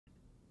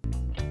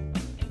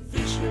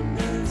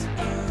Fisherman's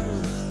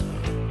Post.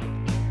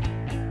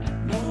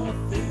 More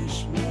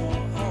fish, more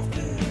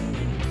often.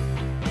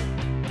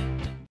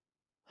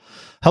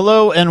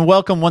 Hello and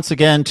welcome once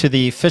again to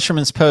the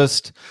Fisherman's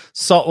Post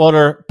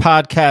Saltwater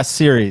Podcast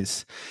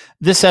Series.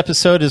 This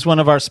episode is one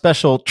of our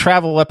special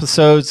travel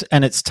episodes,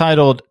 and it's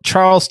titled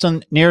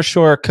Charleston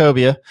Nearshore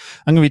Cobia.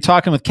 I'm going to be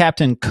talking with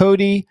Captain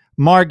Cody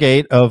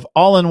Margate of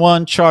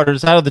All-in-One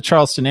Charters out of the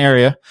Charleston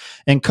area.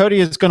 And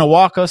Cody is going to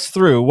walk us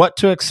through what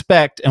to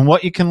expect and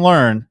what you can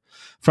learn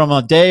from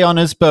a day on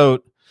his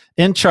boat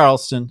in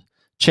Charleston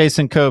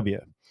chasing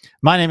cobia.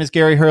 My name is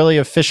Gary Hurley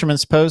of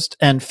Fisherman's Post,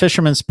 and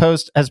Fisherman's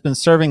Post has been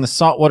serving the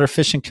saltwater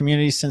fishing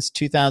community since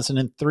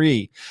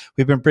 2003.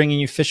 We've been bringing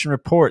you fishing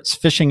reports,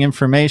 fishing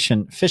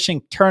information,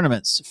 fishing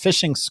tournaments,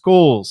 fishing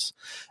schools,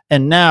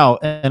 and now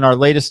in our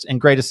latest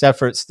and greatest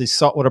efforts, the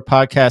Saltwater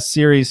Podcast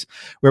Series,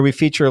 where we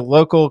feature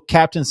local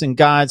captains and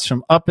guides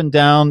from up and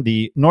down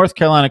the North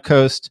Carolina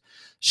coast,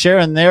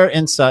 sharing their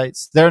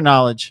insights, their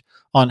knowledge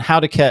on how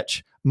to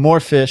catch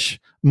more fish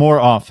more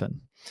often.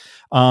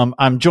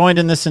 I'm joined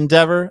in this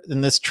endeavor,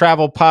 in this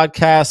travel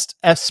podcast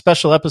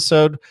special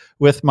episode,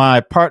 with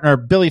my partner,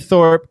 Billy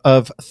Thorpe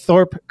of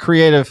Thorpe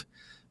Creative.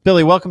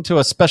 Billy, welcome to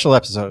a special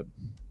episode.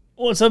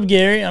 What's up,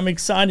 Gary? I'm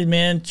excited,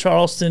 man.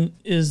 Charleston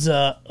is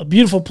a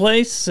beautiful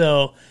place,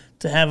 so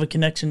to have a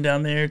connection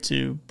down there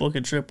to book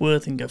a trip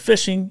with and go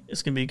fishing,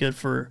 it's going to be good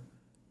for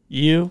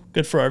you,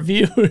 good for our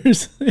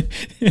viewers,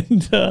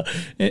 and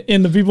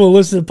the people who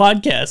listen to the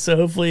podcast. So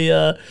hopefully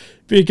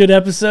be a good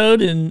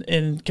episode,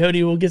 and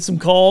Cody will get some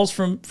calls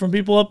from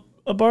people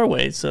up our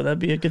way, so that'd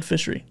be a good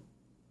fishery.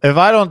 If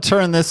I don't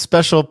turn this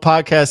special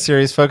podcast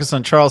series focused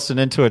on Charleston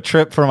into a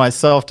trip for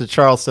myself to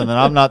Charleston, then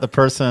I'm not the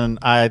person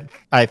I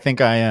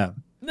think I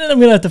am. Then I'm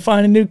going to have to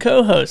find a new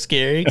co-host,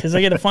 Gary, because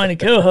I got to find a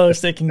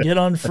co-host that can get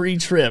on free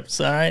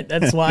trips, all right?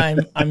 That's why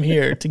I'm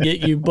here, to get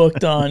you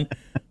booked on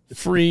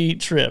free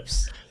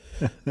trips.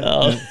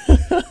 No,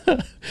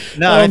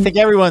 I think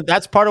everyone,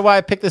 that's part of why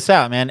I picked this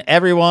out, man.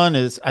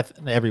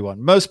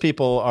 Most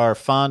people are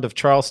fond of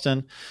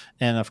Charleston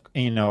and of,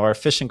 our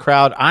fishing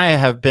crowd. I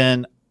have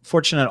been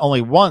fortunate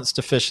only once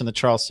to fish in the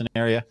Charleston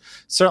area.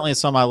 Certainly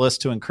it's on my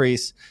list to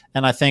increase.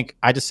 And I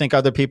just think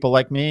other people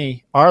like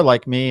me are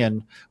like me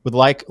and would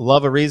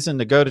love a reason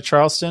to go to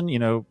Charleston,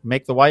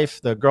 make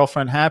the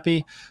girlfriend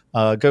happy,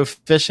 go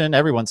fishing.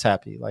 Everyone's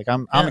happy.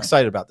 I'm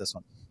excited about this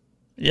one.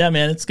 Yeah,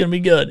 man, it's going to be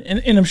good.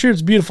 And I'm sure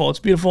it's beautiful. It's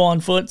beautiful on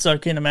foot, so I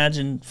can't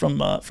imagine from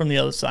the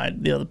other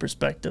side, the other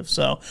perspective.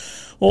 So,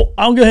 well,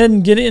 I'll go ahead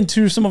and get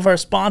into some of our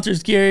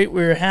sponsors, Gary.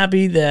 We're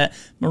happy that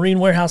Marine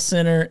Warehouse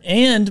Center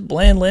and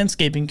Bland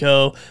Landscaping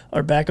Co.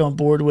 are back on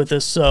board with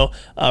us. So,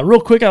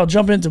 real quick, I'll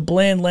jump into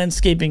Bland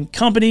Landscaping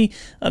Company.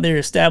 They're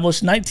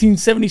established in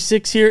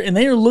 1976 here, and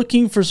they are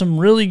looking for some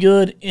really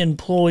good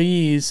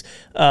employees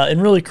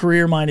and really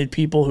career-minded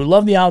people who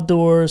love the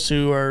outdoors,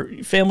 who are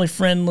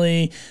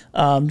family-friendly,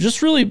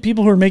 just really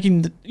people who are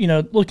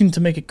looking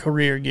to make a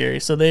career, Gary.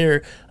 So they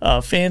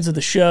are fans of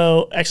the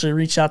show, actually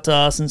reached out to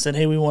us and said,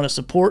 hey, we want to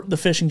support the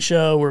fishing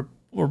show.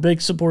 We're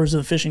big supporters of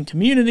the fishing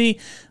community,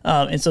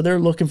 and so they're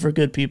looking for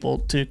good people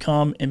to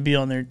come and be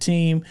on their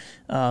team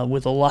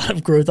with a lot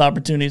of growth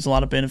opportunities, a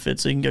lot of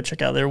benefits. So you can go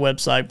check out their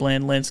website,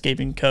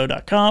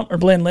 blandlandscapingco.com or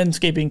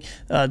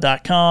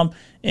blandlandscaping.com,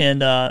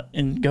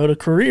 and go to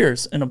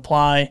careers and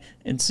apply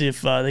and see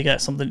if they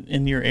got something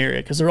in your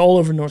area, because they're all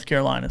over North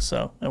Carolina,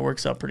 so that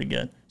works out pretty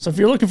good. So if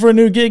you're looking for a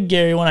new gig,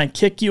 Gary, when I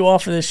kick you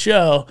off of this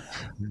show,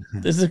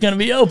 this is going to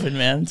be open,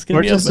 man. It's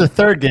going to be just open. A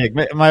third gig.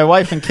 My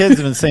wife and kids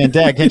have been saying,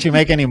 Dad, can't you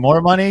make any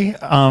more money?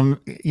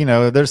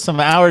 There's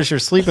some hours you're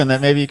sleeping that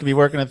maybe you could be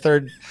working a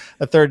third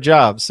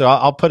job. So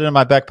I'll put it in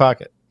my back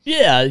pocket.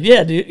 Yeah,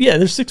 dude. Yeah,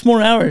 there's 6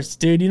 more hours,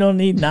 dude. You don't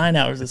need 9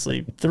 hours of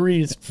sleep.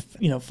 3 is,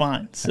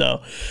 fine.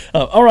 So,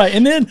 all right.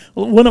 And then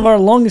one of our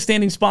longest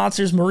standing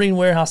sponsors, Marine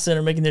Warehouse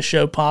Center, making this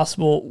show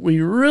possible.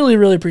 We really,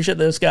 really appreciate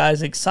those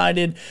guys.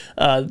 Excited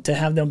to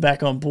have them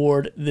back on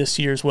board this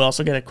year as well.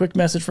 So, get a quick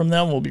message from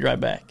them. We'll be right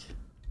back.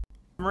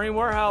 Marine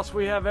Warehouse,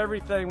 we have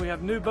everything. We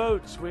have new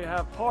boats, we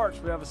have parts,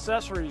 we have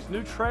accessories,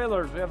 new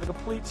trailers, we have a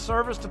complete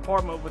service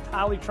department with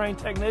highly trained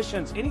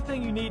technicians.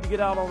 Anything you need to get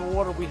out on the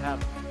water, we have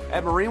it.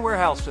 At Marine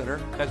Warehouse Center,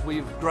 as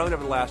we've grown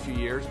over the last few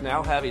years,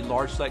 now have a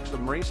large section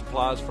of marine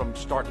supplies from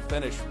start to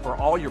finish for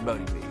all your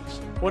boating needs.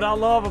 What I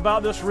love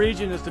about this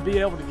region is to be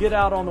able to get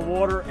out on the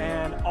water,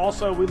 and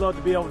also we love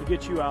to be able to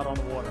get you out on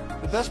the water.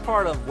 The best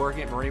part of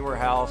working at Marine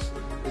Warehouse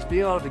is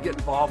being able to get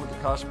involved with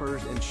the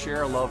customers and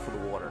share a love for the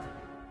water.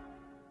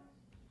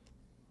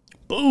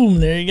 Boom,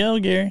 there you go,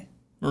 Gary.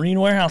 Marine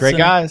Warehouse Great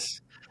Center.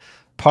 guys.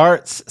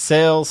 Parts,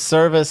 sales,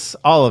 service,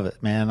 all of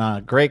it,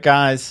 man. Great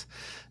guys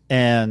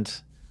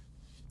and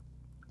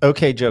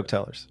okay joke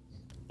tellers.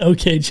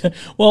 Okay.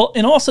 Well,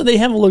 and also they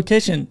have a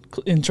location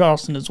in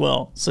Charleston as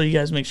well. So you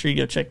guys make sure you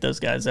go check those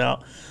guys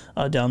out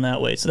down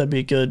that way. So that'd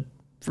be good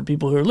for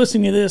people who are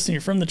listening to this and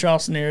you're from the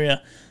Charleston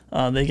area.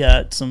 They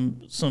got some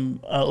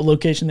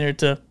location there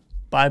to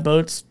buy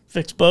boats,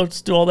 fix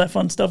boats, do all that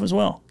fun stuff as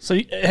well. So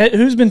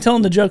who's been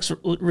telling the jokes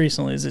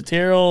recently? Is it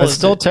Terrell? It's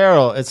still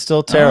Terrell.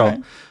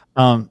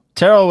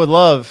 Terrell would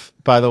love,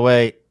 by the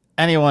way,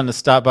 anyone to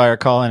stop by or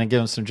call in and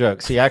give him some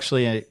jokes. He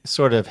actually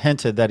sort of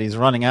hinted that he's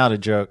running out of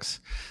jokes.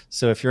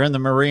 So if you're in the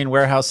Marine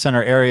Warehouse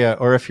Center area,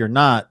 or if you're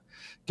not,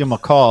 give him a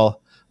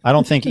call. I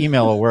don't think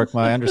email will work.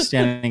 My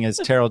understanding is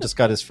Terrell just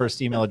got his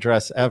first email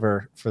address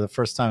ever for the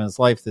first time in his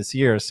life this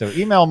year. So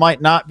email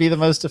might not be the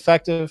most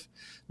effective.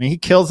 I mean, he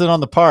kills it on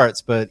the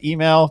parts, but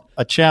email,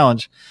 a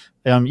challenge.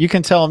 You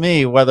can tell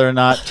me whether or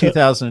not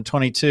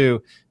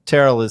 2022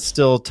 Terrell is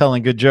still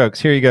telling good jokes.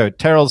 Here you go.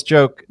 Terrell's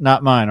joke,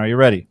 not mine. Are you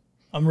ready?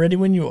 I'm ready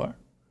when you are.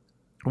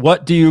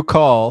 What do you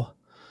call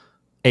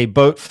a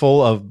boat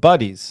full of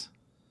buddies?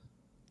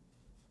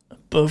 A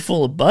boat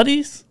full of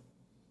buddies?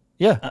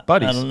 Yeah,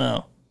 buddies. I don't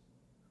know.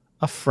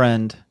 A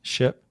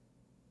friendship.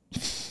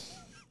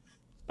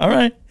 All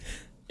right.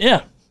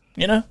 Yeah.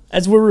 You know,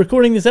 as we're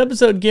recording this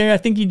episode, Gary, I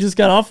think you just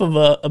got off of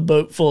a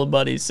boat full of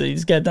buddies, so you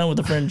just got done with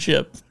a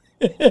friendship.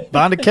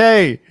 Bonda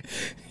K.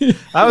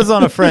 I was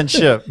on a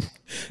friendship.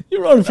 You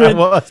were on a I friend.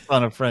 was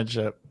on a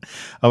friendship.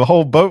 A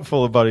whole boat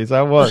full of buddies.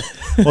 I was.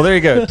 Well, there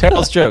you go.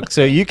 Terrell's joke.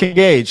 So you can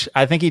gauge.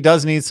 I think he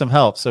does need some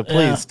help. So please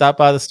Yeah. stop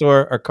by the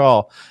store or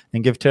call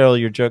and give Terrell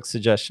your joke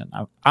suggestion.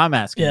 I'm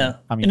asking. Yeah.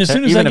 I mean, And as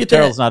soon as even I if get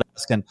Terrell's that- not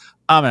asking,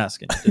 I'm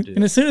asking to do.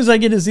 And as soon as I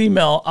get his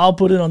email, I'll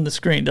put it on the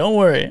screen. Don't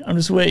worry. I'm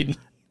just waiting.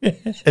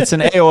 It's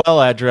an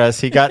AOL address.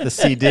 He got the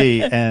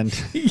CD and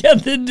Yeah,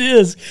 it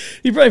is.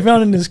 He probably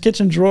found it in his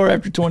kitchen drawer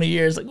after 20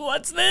 years. Like,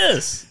 what's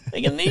this?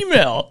 Like an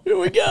email. Here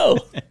we go.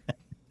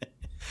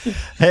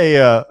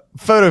 hey,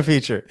 photo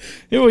feature.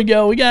 Here we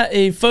go. We got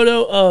a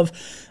photo of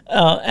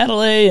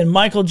Adelaide and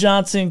Michael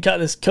Johnson caught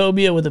this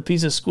cobia with a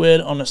piece of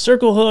squid on a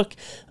circle hook.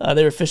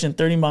 They were fishing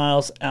 30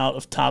 miles out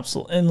of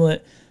Topsail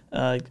Inlet.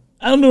 I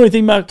don't know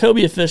anything about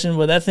cobia fishing,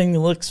 but that thing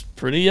looks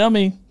pretty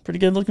yummy. Pretty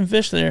good looking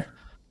fish there.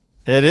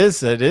 It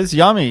is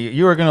yummy.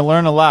 You are going to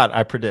learn a lot,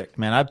 I predict,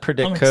 man. I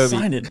predict I'm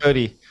excited.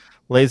 Cody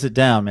lays it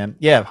down, man.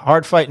 Yeah,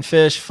 hard fighting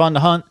fish, fun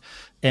to hunt,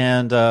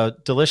 and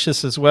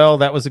delicious as well.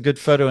 That was a good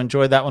photo.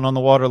 Enjoyed that one on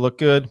the water. Looked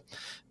good.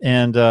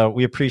 And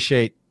we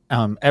appreciate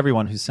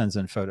everyone who sends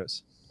in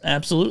photos.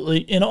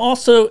 Absolutely. And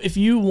also, if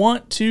you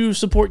want to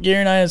support Gary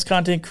and I as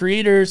content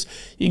creators,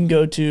 you can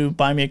go to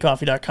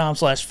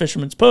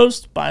buymeacoffee.com/fisherman's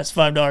post, buy us a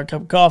 $5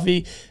 cup of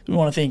coffee. We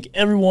want to thank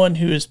everyone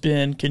who has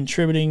been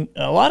contributing,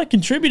 a lot of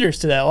contributors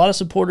to that, a lot of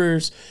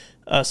supporters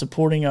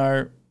supporting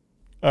our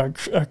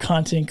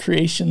content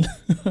creation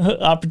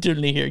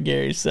opportunity here,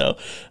 Gary. So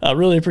I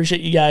really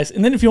appreciate you guys.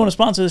 And then if you want to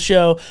sponsor the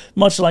show,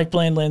 much like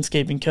Bland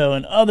Landscaping Co.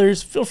 and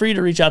others, feel free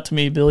to reach out to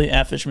me,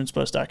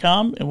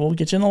 Billy@fishermanspost.com, and we'll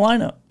get you in the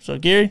lineup. So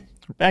Gary,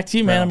 back to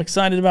you, man. I'm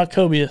excited about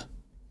cobia.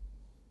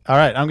 All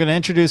right, I'm going to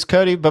introduce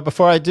Cody, but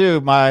before I do,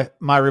 my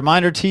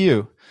reminder to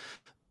you,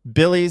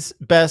 Billy's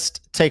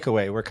best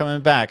takeaway. We're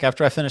coming back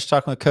after I finish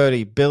talking with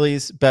Cody,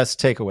 Billy's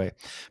best takeaway.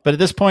 But at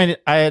this point,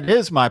 it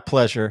is my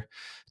pleasure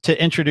to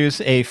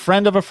introduce a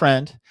friend of a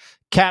friend,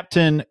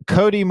 Captain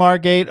Cody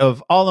Margate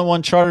of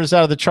All-in-One Charters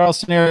out of the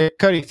Charleston area.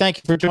 Cody, thank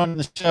you for joining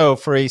the show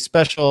for a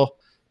special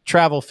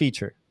travel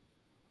feature.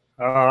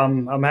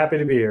 I'm happy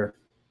to be here.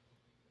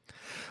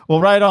 Well,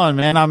 right on,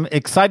 man. I'm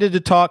excited to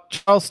talk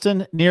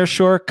Charleston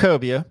nearshore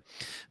cobia.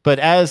 But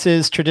as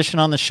is tradition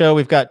on the show,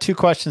 we've got 2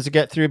 questions to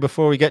get through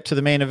before we get to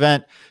the main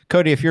event.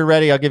 Cody, if you're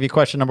ready, I'll give you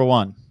question number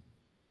 1.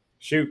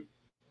 Shoot.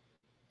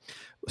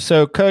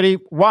 So, Cody,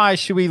 why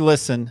should we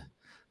listen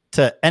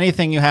to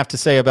anything you have to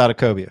say about a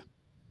cobia?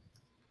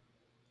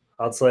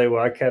 I'll tell you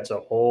what, I catch a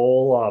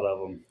whole lot of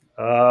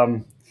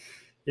them.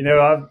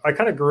 I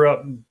kind of grew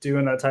up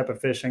doing that type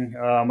of fishing.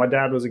 My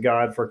dad was a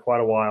guide for quite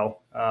a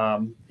while.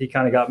 He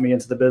kind of got me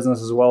into the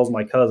business as well as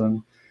my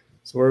cousin.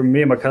 So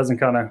me and my cousin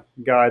kind of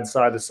guide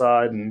side to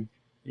side, and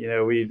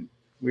we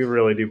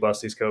really do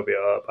bust these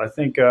cobia up. I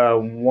think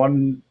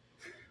one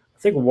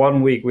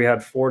week we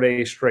had 4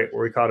 days straight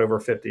where we caught over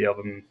 50 of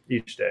them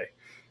each day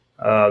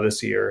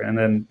this year, and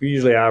then we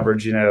usually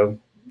average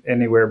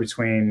anywhere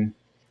between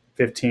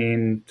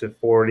 15 to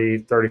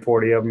 40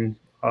 of them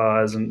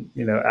as an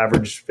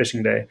average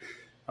fishing day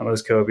on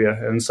those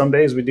cobia. And some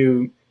days we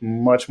do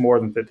much more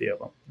than 50 of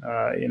them.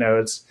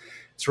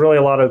 It's really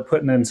a lot of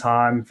putting in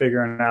time,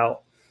 figuring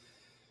out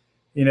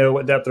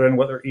what depth they're in,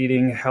 what they're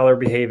eating, how they're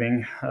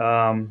behaving,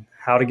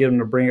 how to get them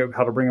to bring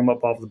them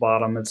up off the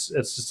bottom. It's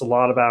just a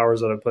lot of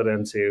hours that I put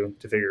into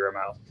to figure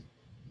them out.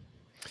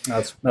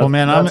 Well,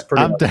 man, I'm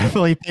much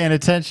definitely paying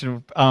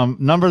attention.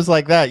 Numbers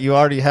like that, you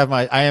already have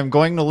I am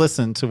going to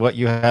listen to what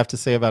you have to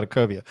say about a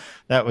cobia.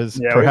 That was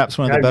perhaps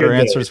one of the better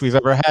answers we've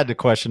ever had to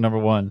question number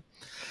 1.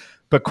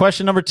 But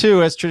question number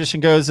 2, as tradition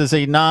goes, is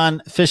a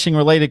non-fishing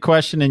related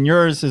question, and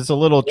yours is a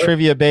little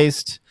trivia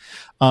based.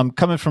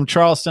 Coming from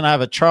Charleston, I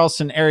have a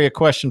Charleston area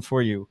question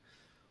for you.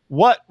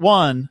 What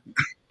one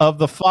of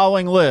the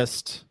following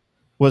list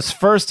was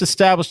first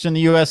established in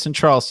the U.S. in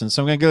Charleston?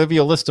 So I'm going to give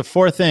you a list of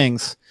 4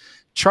 things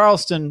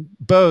Charleston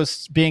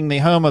boasts being the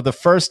home of the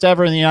first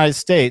ever in the United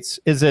States.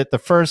 Is it the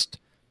first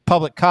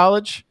public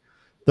college,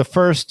 the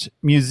first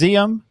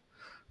museum,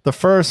 the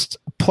first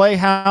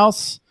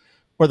playhouse,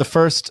 or the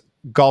first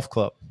golf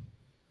club?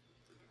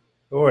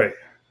 Boy,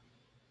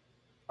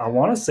 I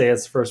want to say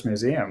it's the first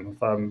museum,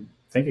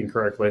 thinking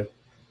correctly.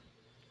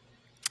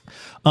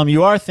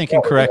 You are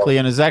thinking correctly,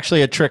 and it's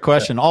actually a trick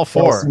question. All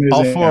four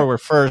were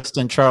first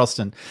in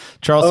Charleston.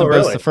 Charleston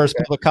boasts the first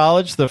public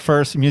college, the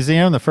first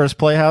museum, the first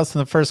playhouse,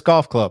 and the first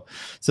golf club.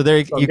 So there,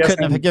 you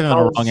couldn't have given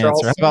a wrong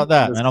answer. How about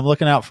that, man? I'm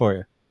looking out for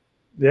you.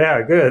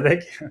 Yeah,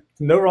 good.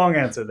 No wrong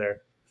answer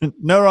there.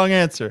 No wrong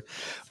answer.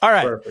 All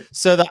right. Perfect.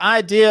 So the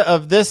idea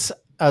of this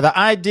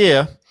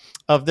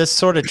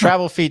sort of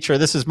travel feature,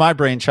 this is my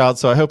brainchild,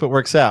 so I hope it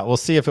works out. We'll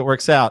see if it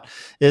works out,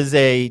 is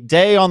a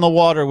day on the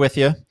water with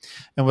you.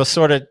 And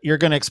you're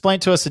going to explain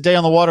to us a day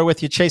on the water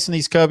with you chasing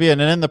these cobia. And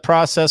then in the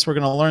process, we're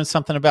going to learn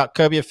something about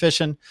cobia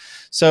fishing.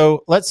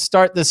 So let's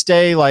start this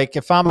day. Like,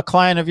 if I'm a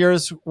client of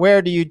yours,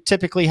 where do you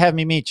typically have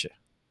me meet you?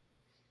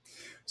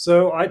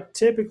 So I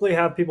typically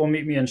have people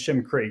meet me in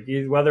Shim Creek,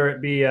 whether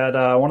it be at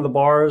one of the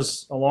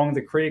bars along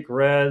the creek,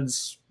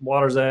 Reds,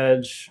 Water's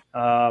Edge,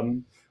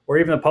 or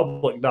even the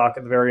public dock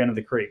at the very end of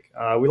the creek.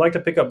 We like to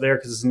pick up there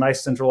because it's a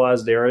nice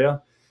centralized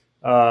area.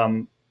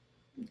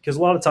 Because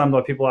a lot of times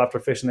when people after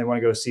fishing, they want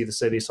to go see the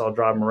city, so I'll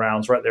drive them around.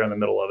 It's right there in the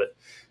middle of it.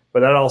 But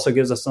that also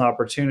gives us an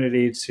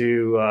opportunity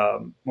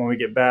to, when we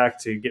get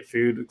back, to get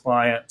food with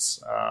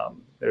clients.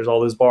 There's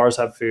all those bars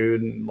have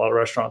food and a lot of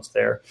restaurants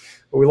there.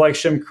 But we like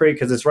Shim Creek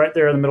because it's right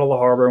there in the middle of the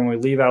harbor. And we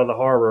leave out of the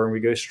harbor and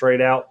we go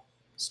straight out,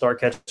 start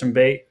catching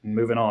bait and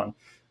moving on.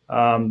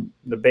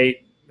 The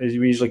bait is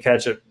we usually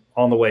catch it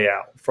on the way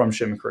out from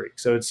Shim Creek.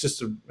 So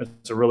it's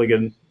a really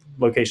good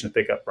location to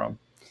pick up from.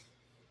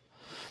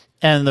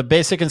 And the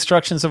basic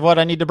instructions of what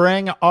I need to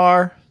bring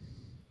are?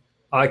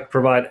 I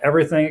provide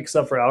everything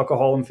except for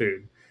alcohol and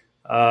food.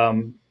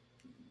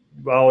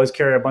 I always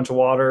carry a bunch of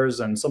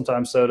waters and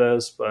sometimes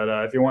sodas, but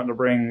if you want to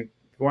bring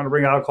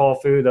alcohol,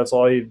 food, that's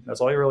all you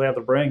really have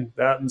to bring.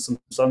 That and some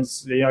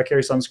I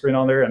carry sunscreen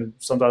on there, and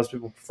sometimes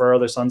people prefer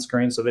other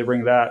sunscreen, so they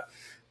bring that.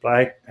 But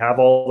I have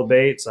all the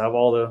baits, I have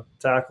all the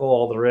tackle,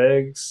 all the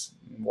rigs,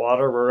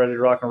 water. We're ready to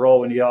rock and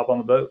roll when you hop on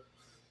the boat.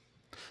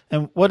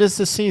 And what is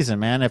the season,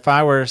 man? If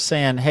I were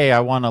saying, hey, I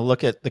want to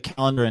look at the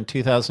calendar in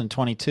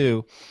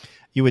 2022,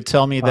 you would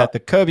tell me that the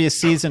cobia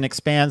season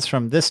expands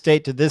from this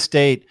date to this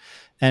date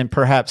and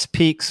perhaps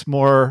peaks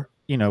more,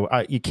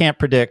 you can't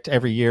predict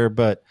every year,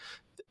 but,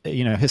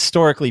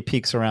 historically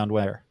peaks around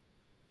where?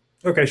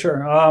 Okay,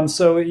 sure.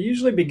 So it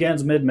usually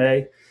begins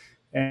mid-May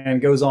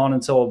and goes on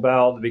until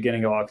about the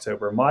beginning of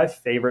October. My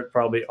favorite,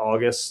 probably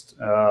August,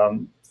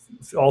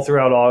 all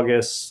throughout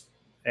August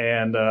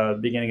and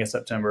beginning of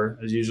September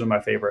is usually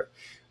my favorite.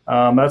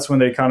 That's when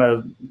you kind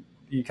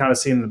of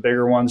see the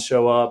bigger ones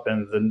show up,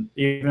 and then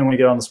even when you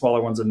get on the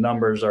smaller ones, the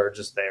numbers are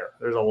just there.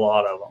 There's a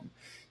lot of them.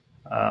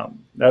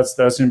 That's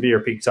going to be your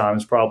peak time.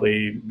 It's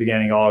probably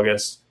beginning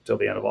August till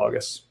the end of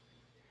August.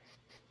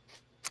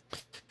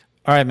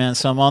 All right, man.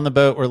 So I'm on the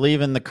boat. We're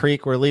leaving the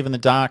creek. We're leaving the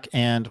dock,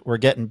 and we're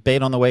getting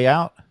bait on the way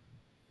out.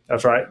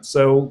 That's right.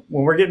 So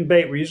when we're getting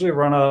bait, we usually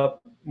run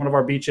up one of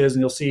our beaches, and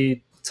you'll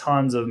see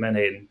tons of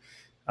menhaden.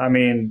 I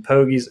mean,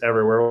 pogies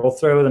everywhere. We'll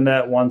throw the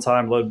net one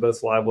time, load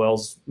both live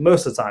wells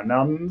most of the time.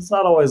 Now, it's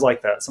not always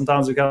like that.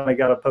 Sometimes we kind of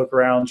got to poke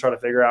around and try to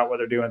figure out what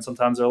they're doing.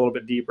 Sometimes they're a little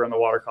bit deeper in the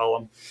water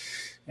column.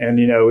 And,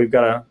 we've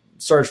got to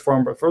search for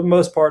them. But for the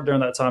most part, during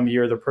that time of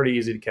year, they're pretty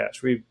easy to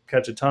catch. We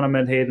catch a ton of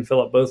menhaden,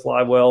 fill up both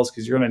live wells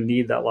because you're going to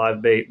need that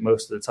live bait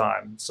most of the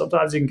time.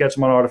 Sometimes you can catch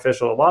them on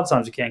artificial. A lot of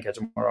times you can't catch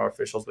them on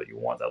artificials, but you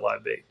want that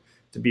live bait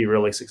to be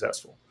really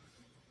successful.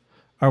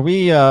 Are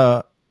we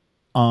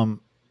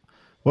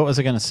what was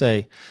I going to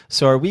say?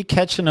 So are we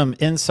catching them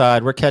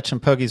inside? We're catching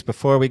pogies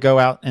before we go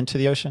out into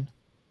the ocean?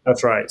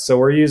 That's right.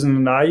 So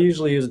I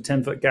usually use a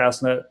 10-foot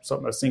cast net,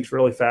 something that sinks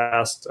really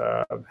fast,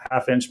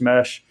 half-inch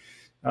mesh.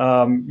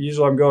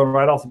 Usually I'm going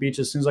right off the beach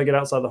as soon as I get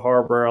outside the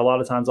harbor. A lot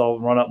of times I'll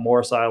run up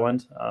Morris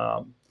Island,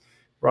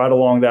 right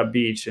along that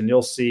beach, and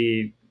you'll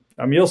see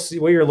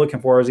what you're looking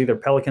for is either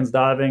pelicans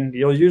diving.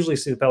 You'll usually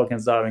see the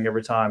pelicans diving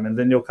every time, and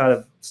then you'll kind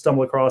of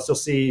stumble across. You'll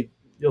see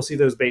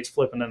those baits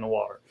flipping in the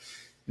water.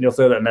 And you'll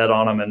throw that net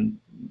on them, and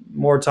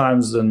more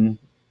times than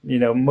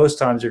most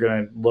times you're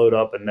going to load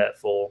up a net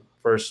full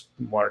first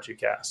one or two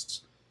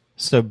casts.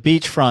 So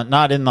beachfront,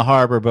 not in the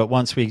harbor, but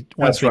once we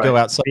go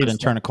outside and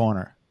turn a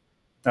corner.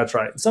 That's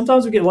right.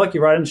 Sometimes we get lucky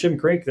right in Shim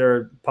Creek;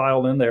 they're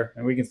piled in there,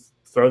 and we can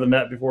throw the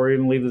net before we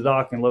even leave the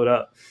dock and load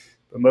up.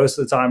 But most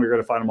of the time, you're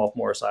going to find them off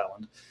Morris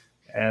Island,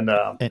 and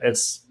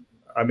it's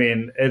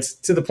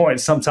to the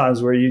point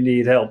sometimes where you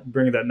need help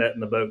bringing that net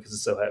in the boat because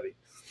it's so heavy.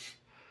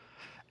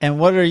 And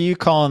what are you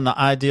calling the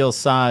ideal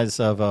size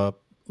of a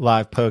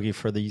live pogie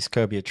for these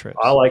cobia trips?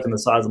 I like them the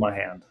size of my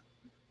hand.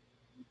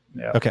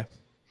 Yeah. Okay.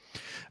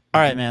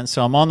 All right, man.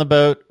 So I'm on the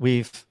boat.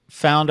 We've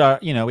found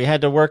we had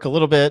to work a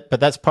little bit,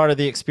 but that's part of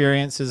the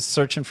experience is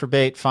searching for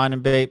bait, finding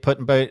bait,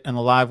 putting bait in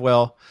the live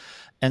well.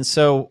 And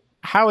so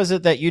how is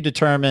it that you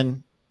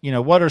determine,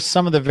 what are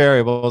some of the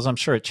variables? I'm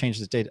sure it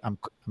changes day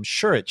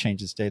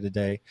to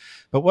day,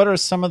 but what are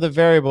some of the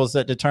variables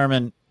that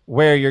determine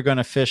where you're going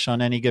to fish on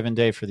any given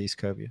day for these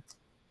cobia?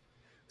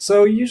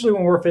 So usually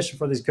when we're fishing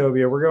for these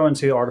cobia, we're going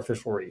to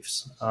artificial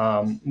reefs.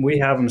 We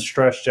have them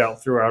stretched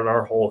out throughout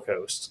our whole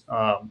coast.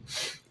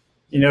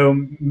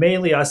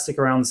 Mainly I stick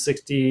around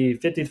the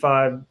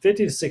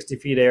 50 to 60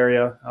 feet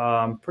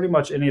area. Pretty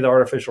much any of the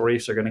artificial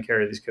reefs are going to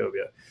carry these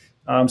cobia.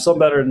 Some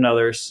better than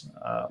others.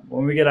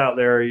 When we get out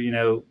there,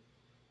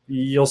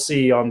 you'll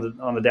see on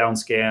the down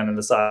scan and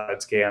the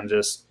side scan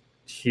just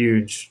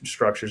huge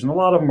structures, and a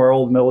lot of them are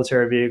old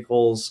military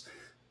vehicles,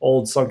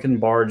 old sunken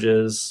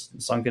barges,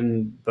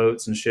 sunken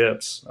boats and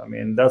ships. I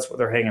mean, that's what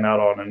they're hanging out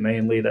on, and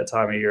mainly that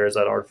time of year is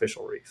that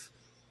artificial reef.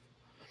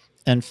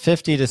 And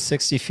 50 to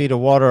 60 feet of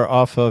water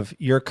off of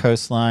your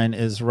coastline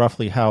is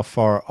roughly how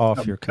far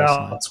off your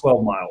coastline? About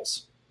 12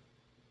 miles.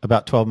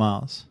 About 12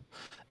 miles.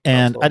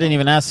 And I didn't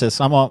even ask this.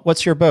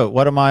 What's your boat?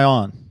 What am I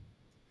on?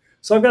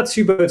 So I've got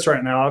two boats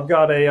right now. I've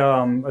got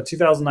a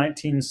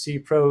 2019 Sea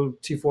Pro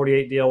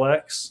 248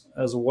 DLX,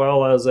 as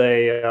well as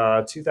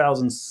a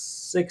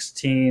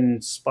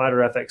 2016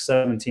 Spider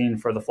FX17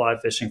 for the fly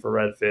fishing for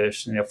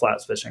redfish and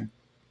flats fishing.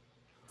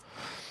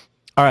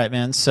 All right,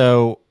 man.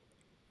 So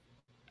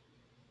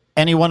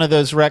any one of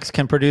those wrecks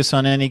can produce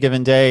on any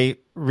given day.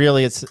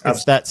 Really, it's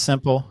that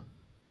simple.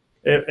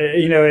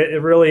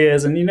 It really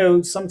is,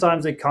 and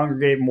sometimes they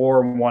congregate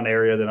more in one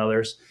area than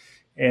others.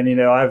 And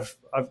I've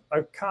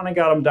kind of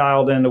got them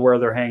dialed into where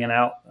they're hanging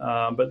out.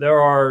 But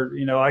there are,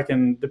 I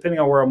can, depending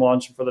on where I'm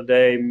launching for the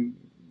day,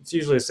 it's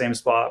usually the same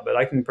spot, but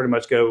I can pretty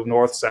much go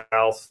north,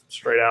 south,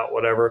 straight out,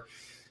 whatever,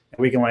 and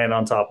we can land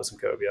on top of some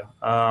cobia.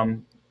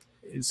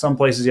 Some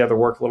places you have to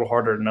work a little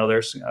harder than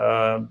others,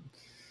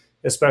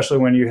 especially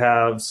when you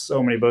have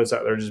so many boats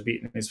out there just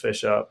beating these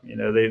fish up.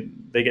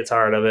 They get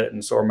tired of it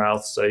and sore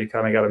mouths, so you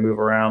kind of got to move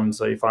around.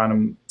 So you find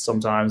them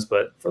sometimes,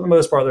 but for the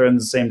most part, they're in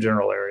the same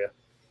general area.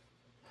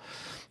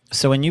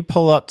 So when you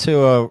pull up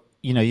to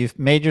you've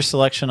made your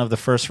selection of the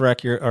first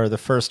wreck or the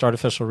first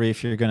artificial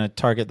reef you're going to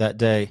target that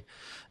day,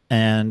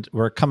 and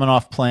we're coming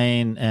off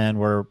plane and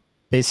we're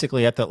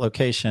basically at that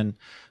location.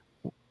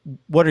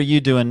 What are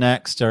you doing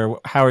next, or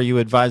how are you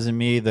advising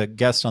me, the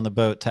guest on the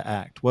boat, to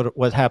act?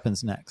 What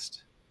happens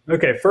next?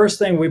 Okay, first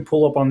thing, we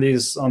pull up on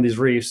these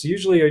reefs.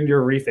 Usually in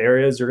your reef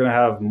areas, you're going to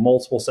have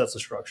multiple sets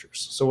of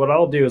structures. So what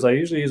I'll do is I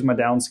usually use my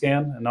down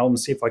scan, and I'll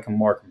see if I can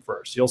mark them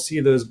first. You'll see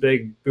those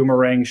big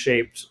boomerang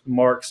shaped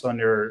marks on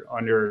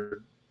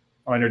your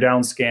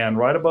down scan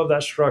right above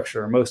that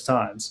structure most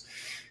times.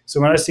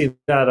 So when I see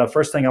that,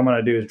 first thing I'm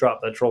going to do is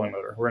drop that trolling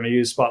motor. We're going to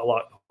use spot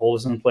lock to hold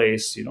us in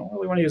place. You don't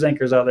really want to use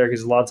anchors out there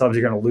because a lot of times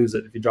you're going to lose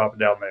it if you drop it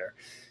down there.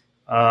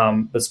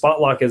 But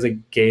spot lock is a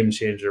game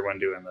changer when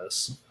doing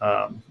this.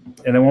 And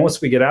then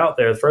once we get out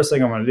there, the first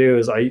thing I'm going to do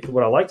is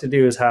what I like to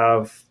do is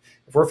if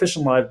we're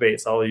fishing live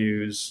baits, I'll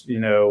use,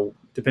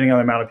 depending on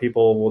the amount of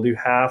people, we'll do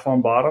half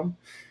on bottom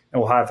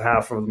and we'll have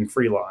half of them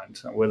free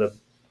lined with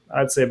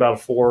I'd say about a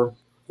 4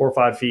 or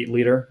 5 feet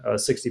leader,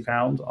 60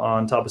 pound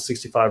on top of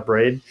 65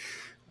 braid.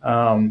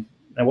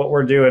 And what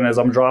we're doing is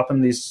I'm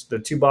dropping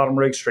the two bottom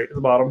rigs straight to the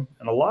bottom.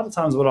 And a lot of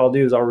times what I'll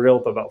do is I'll reel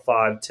up about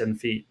 5-10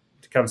 feet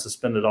kind of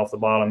suspended off the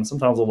bottom.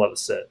 Sometimes we'll let it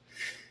sit.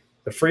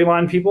 The free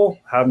line people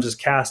have them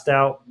just cast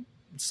out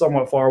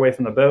somewhat far away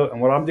from the boat. And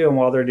what I'm doing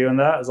while they're doing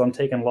that is I'm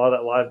taking a lot of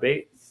that live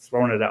bait,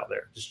 throwing it out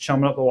there, just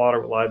chumming up the water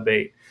with live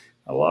bait.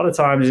 A lot of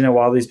times,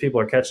 while these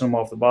people are catching them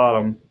off the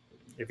bottom,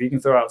 if you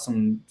can throw out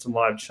some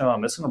live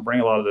chum, it's going to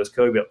bring a lot of those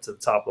cobia up to the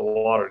top of the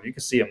water. You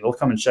can see them. They'll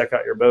come and check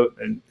out your boat,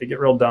 and they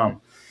get real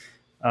dumb.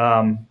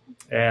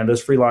 And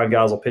those free line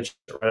guys will pitch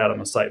it right at them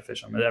and sight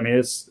fish them. I mean,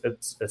 it's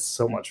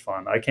so much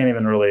fun. I can't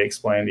even really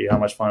explain to you how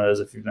much fun it is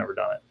if you've never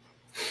done it.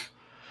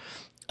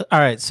 All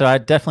right, so I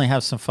definitely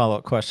have some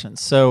follow-up questions.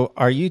 So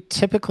are you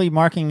typically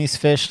marking these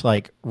fish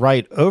like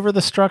right over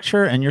the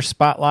structure, and you're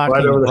spot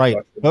locking right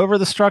over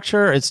the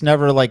structure? It's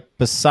never like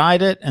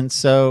beside it, and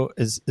so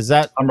is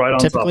that I'm right on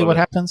typically what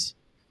happens?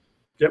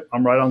 Yep,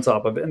 I'm right on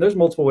top of it. And there's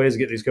multiple ways to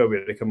get these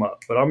cobia to come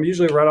up, but I'm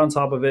usually right on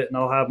top of it, and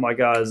I'll have my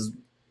guys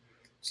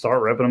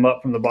start ripping them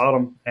up from the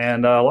bottom.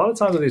 And a lot of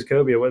times with these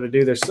cobia, what they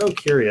do, they're so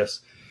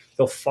curious.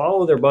 They'll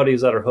follow their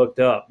buddies that are hooked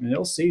up. And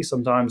you'll see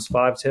sometimes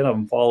 5-10 of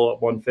them follow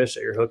up one fish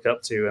that you're hooked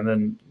up to. And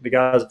then the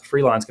guys at the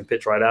free lines can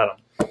pitch right at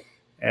them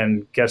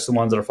and catch the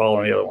ones that are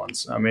following the other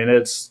ones. I mean,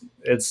 it's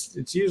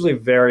usually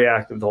very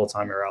active the whole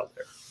time you're out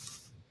there.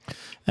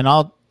 And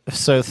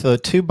so the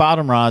two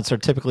bottom rods are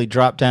typically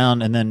drop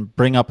down and then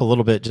bring up a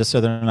little bit just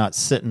so they're not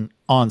sitting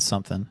on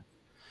something.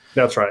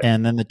 That's right.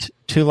 And then the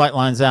two light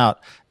lines out.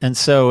 And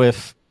so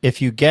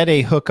if you get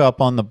a hookup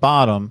on the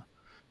bottom,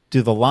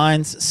 do the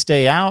lines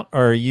stay out,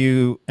 or are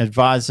you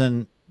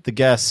advising the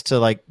guests to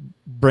like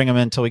bring them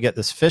in until we get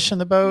this fish in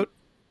the boat?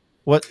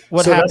 What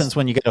happens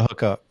when you get a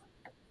hookup?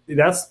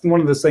 That's one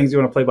of those things you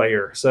want to play by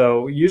ear.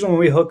 So usually when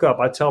we hook up,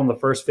 I tell them the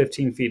first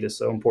 15 feet is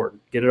so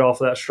important. Get it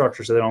off of that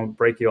structure so they don't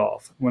break you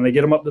off. When they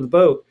get them up to the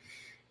boat,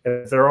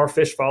 if there are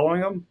fish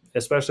following them,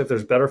 especially if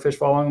there's better fish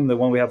following them than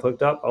one we have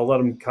hooked up, I'll let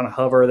them kind of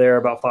hover there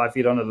about 5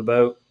 feet under the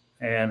boat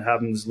and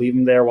have them just leave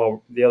them there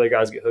while the other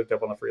guys get hooked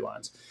up on the free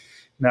lines.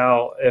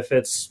 Now, if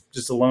it's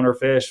just a loner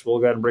fish, we'll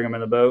go ahead and bring them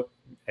in the boat.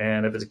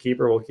 And if it's a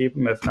keeper, we'll keep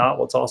them. If not,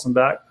 we'll toss them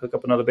back, hook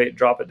up another bait,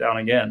 drop it down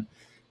again.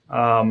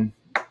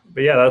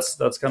 But yeah,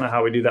 that's kind of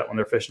how we do that when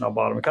they're fishing on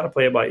bottom. We kind of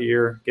play it by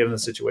ear, given the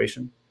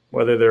situation,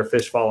 whether they're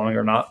fish following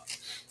or not.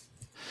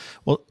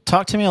 Well,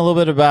 talk to me a little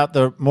bit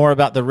about more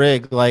about the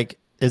rig. Like,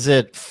 is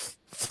it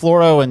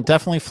fluoro and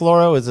definitely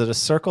fluoro? Is it a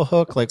circle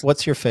hook? Like,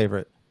 what's your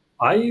favorite?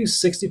 I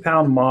use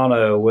 60-pound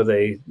mono with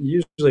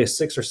usually a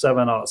 6 or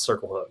 7/0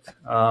 circle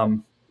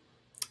hook.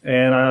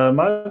 And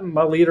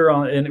my leader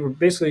and we're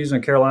basically using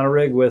a Carolina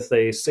rig with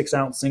a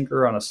 6-ounce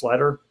sinker on a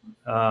slider.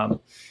 And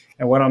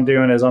what I'm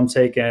doing is I'm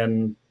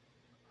taking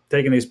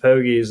these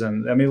pogies,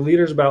 and I mean, the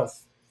leader's about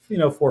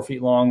 4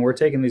 feet long. We're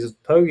taking these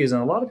pogies,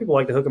 and a lot of people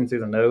like to hook them through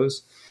the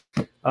nose.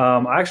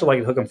 I actually like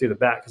to hook them through the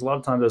back because a lot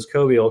of times those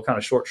cobia will kind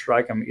of short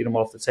strike them, eat them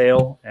off the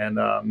tail, and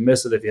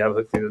miss it if you have a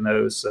hook through the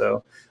nose.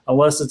 So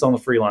unless it's on the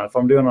free line, if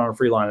I'm doing it on a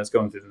free line, it's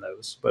going through the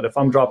nose. But if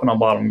I'm dropping on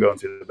bottom, I'm going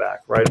through the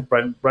back, right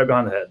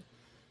behind the head.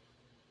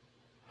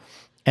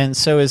 And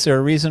so, is there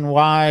a reason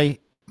why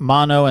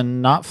mono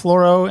and not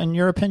fluoro, in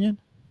your opinion?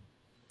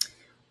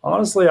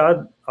 Honestly,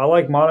 I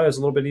like mono. It's a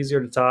little bit easier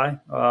to tie,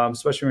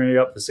 especially when you're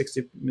up to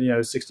 60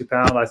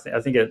 pound. I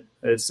think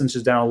it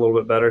cinches down a little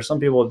bit better. Some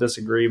people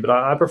disagree, but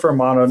I prefer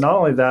mono. Not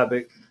only that,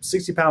 but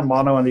 60-pound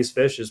mono on these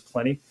fish is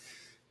plenty,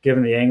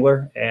 given the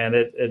angler, and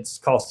it's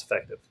cost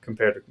effective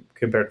compared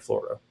to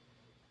fluoro.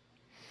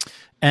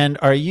 And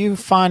are you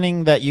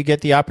finding that you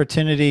get the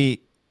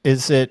opportunity?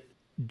 Is it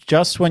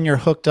just when you're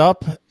hooked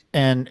up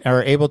and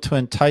are able to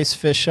entice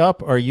fish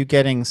up, or are you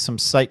getting some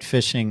sight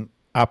fishing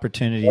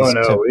opportunities? Oh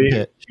no,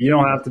 you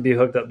don't have to be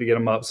hooked up to get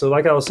them up. So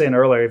like I was saying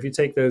earlier, if you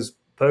take those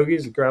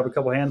pogies and grab a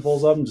couple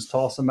handfuls of them, just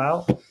toss them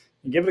out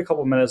and give it a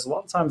couple minutes. A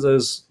lot of times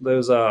those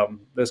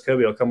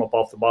cobia will come up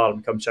off the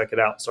bottom, come check it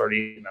out and start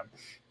eating them.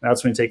 And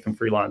that's when you take them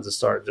free lines and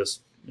start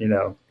just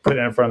putting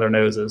it in front of their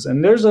noses.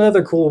 And there's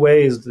other cool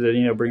ways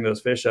to bring those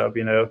fish up.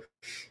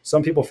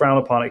 Some people frown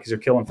upon it because you're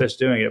killing fish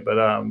doing it, but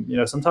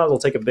sometimes they'll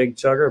take a big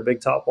chugger, a big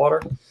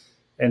topwater,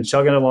 and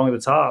chugging it along the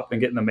top and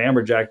getting the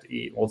mammerjack to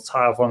eat. We'll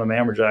tie off on the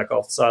mammerjack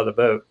off the side of the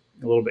boat,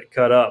 a little bit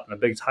cut up, and the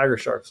big tiger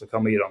sharks will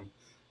come eat them.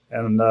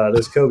 And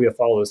those cobia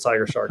follow those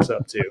tiger sharks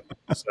up too.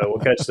 So we'll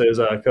catch those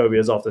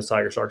cobias off those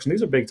tiger sharks. And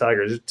these are big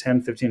tigers,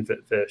 10,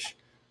 15-foot fish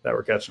that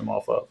we're catching them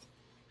off of.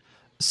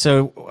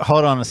 So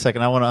hold on a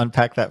second. I want to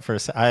unpack that for a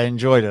second. I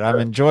enjoyed it. I'm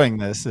enjoying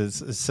this.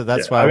 So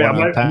that's why I want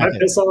to unpack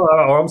it.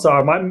 I'm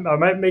sorry. I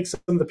might make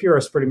some of the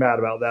purists pretty mad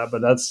about that,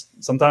 but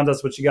sometimes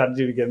that's what you got to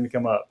do to get them to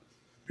come up.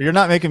 You're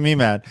not making me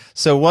mad.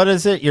 So what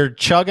is it? You're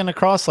chugging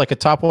across like a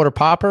topwater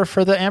popper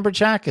for the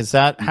amberjack? Is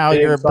that how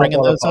you're bringing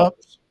those up?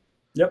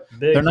 Yep.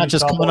 They're not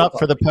just coming up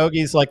for the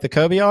pogies like the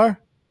cobia are?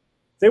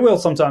 They will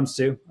sometimes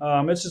too.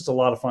 It's just a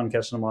lot of fun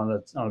catching them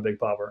on a big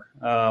popper.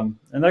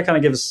 And that kind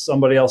of gives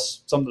somebody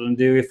else something to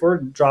do. If we're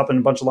dropping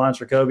a bunch of lines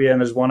for cobia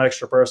and there's one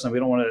extra person, we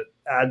don't want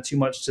to add too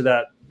much to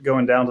that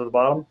going down to the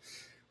bottom.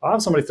 I'll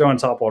have somebody throwing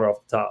topwater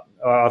off the top,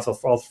 off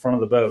the front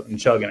of the boat and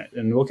chugging it.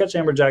 And we'll catch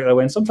amberjack that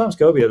way, and sometimes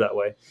cobia that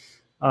way.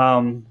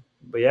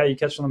 But yeah, you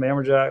catch them on the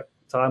amberjack,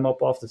 tie them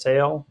up off the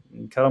tail,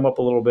 and cut them up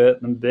a little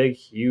bit, and big,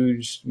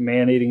 huge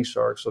man-eating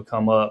sharks will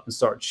come up and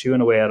start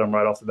chewing away at them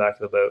right off the back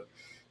of the boat.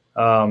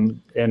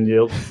 And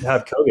you'll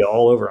have cobia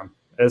all over them.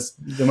 It's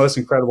the most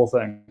incredible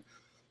thing.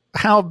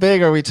 How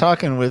big are we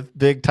talking with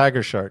big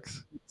tiger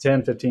sharks?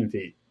 10, 15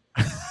 feet.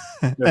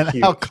 And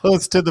huge. How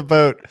close to the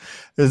boat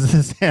is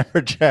this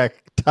amberjack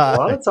tied? A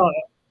lot of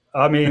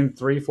time,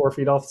 3-4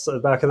 feet off the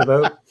back of the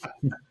boat.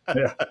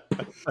 Yeah,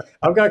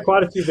 I've got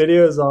quite a few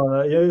videos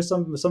on. There's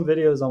some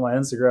videos on my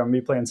Instagram of me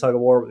playing tug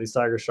of war with these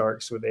tiger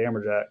sharks with the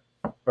amberjack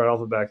right off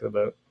the back of the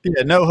boat.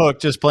 Yeah, no hook,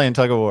 just playing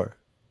tug of war.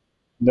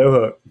 No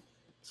hook,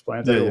 just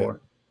playing tug of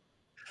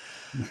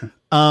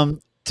war.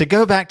 To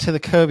go back to the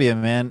cobia,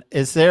 man,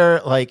 is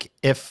there like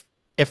if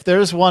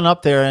there's one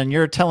up there and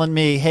you're telling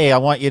me, hey, I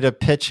want you to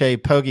pitch a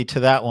pogie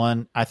to that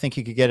one, I think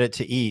you could get it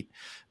to eat.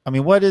 I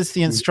mean, what is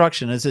the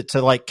instruction? Is it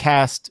to like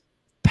cast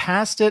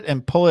past it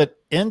and pull it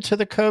into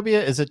the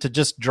cobia? Is it to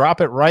just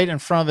drop it right in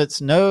front of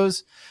its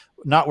nose,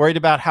 not worried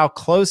about how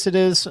close it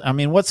is? I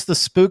mean, what's the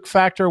spook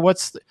factor?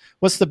 What's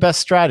the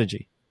best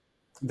strategy?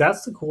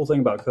 That's the cool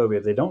thing about cobia.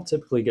 They don't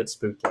typically get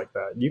spooked like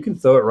that. You can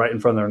throw it right in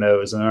front of their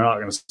nose and they're not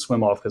going to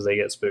swim off because they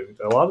get spooked.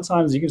 A lot of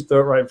times you can throw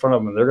it right in front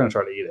of them and they're going to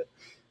try to eat it.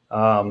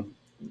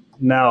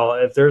 Now,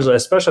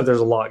 especially if there's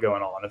a lot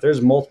going on, if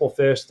there's multiple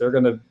fish, they're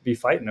going to be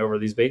fighting over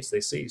these baits they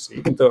see. So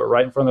you can throw it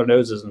right in front of their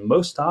noses, and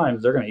most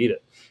times they're going to eat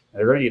it. And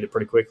they're going to eat it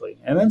pretty quickly.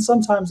 And then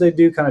sometimes they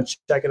do kind of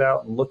check it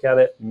out and look at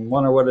it and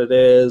wonder what it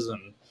is,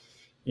 and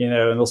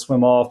and they'll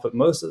swim off. But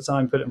most of the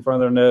time, put it in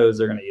front of their nose,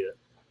 they're going to eat it.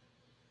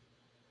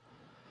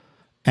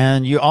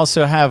 And you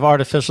also have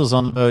artificials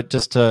on the boat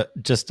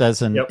just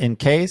as in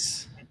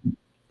case.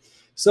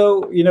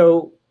 So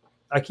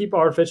I keep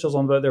artificials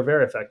on the boat. They're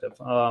very effective,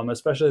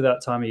 especially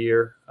that time of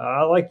year.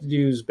 I like to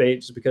use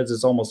baits because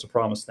it's almost a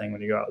promise thing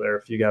when you go out there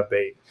if you got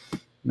bait.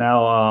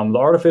 Now, the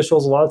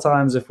artificials, a lot of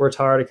times, if we're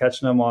tired of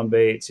catching them on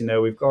baits,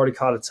 we've already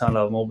caught a ton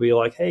of them. We'll be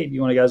like, hey, do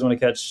you guys want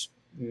to catch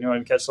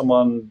some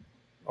on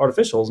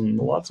artificials? And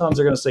a lot of times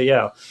they're going to say,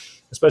 yeah,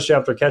 especially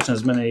after catching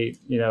as many,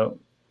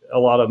 a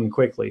lot of them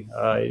quickly.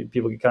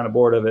 People get kind of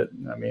bored of it.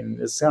 I mean,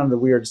 it's kind of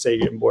weird to say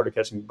you're getting bored of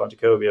catching a bunch of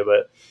cobia,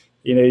 but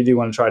you do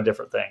want to try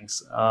different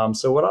things.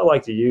 So what I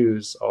like to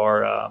use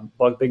are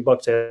big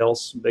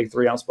bucktails, big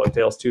 3-ounce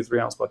bucktails, 2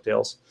 3-ounce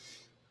bucktails.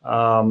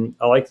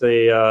 I like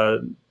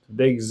the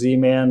big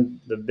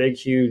Z-Man, the big,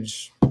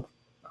 huge,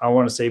 I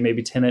want to say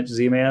maybe 10-inch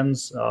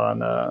Z-Mans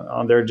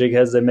on their jig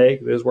heads they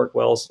make. Those work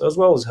well, as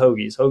well as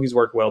Hoagies. Hoagies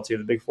work well too,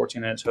 the big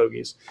 14-inch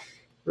Hoagies.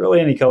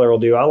 Really any color will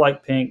do. I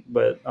like pink,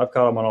 but I've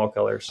caught them on all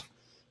colors.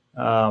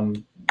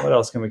 What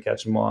else can we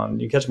catch them on?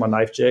 You catch them on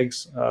knife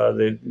jigs.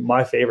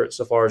 My favorite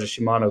so far is a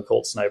Shimano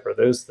Colt Sniper.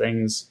 Those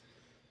things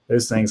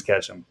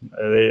catch them.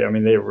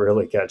 They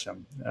really catch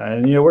them.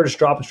 And, we're just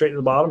dropping straight to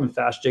the bottom and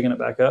fast jigging it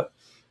back up.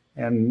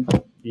 And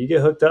you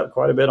get hooked up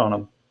quite a bit on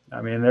them.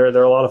 I mean,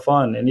 they're a lot of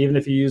fun. And even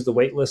if you use the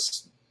big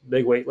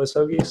weightless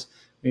Hoagies,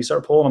 when you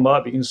start pulling them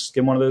up, you can just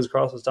skim one of those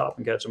across the top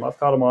and catch them. I've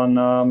caught them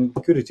on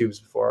Cuda tubes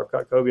before. I've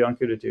caught Kobe on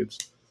Cuda tubes.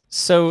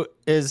 So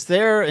is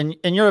there,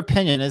 in your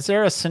opinion, is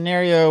there a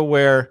scenario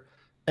where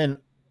an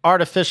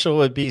artificial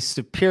would be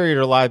superior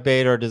to live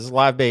bait, or does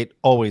live bait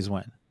always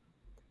win?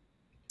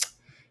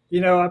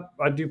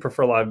 I do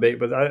prefer live bait,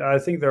 but I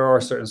think there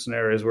are certain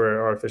scenarios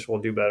where artificial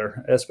will do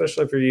better,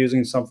 especially if you're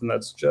using something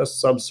that's just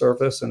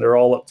subsurface and they're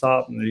all up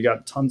top and you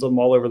got tons of them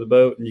all over the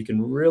boat, and you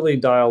can really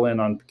dial in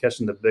on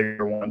catching the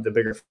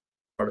bigger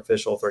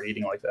artificial if they're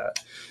eating like that.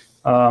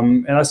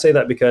 And I say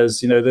that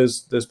because,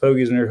 those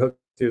pogies, when you're hooked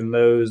through the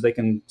nose, they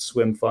can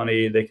swim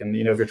funny. They can,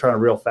 if you're trying to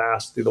reel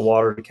fast through the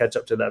water to catch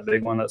up to that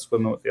big one that's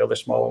swimming with the other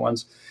smaller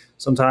ones,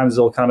 sometimes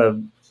they'll kind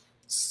of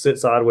sit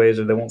sideways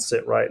or they won't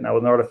sit right. Now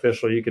with an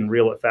artificial, you can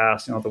reel it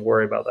fast. You don't have to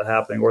worry about that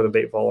happening or the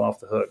bait falling off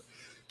the hook.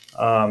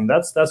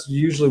 That's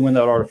usually when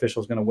that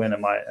artificial is going to win in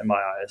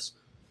my eyes.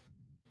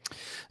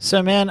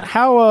 So, man,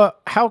 how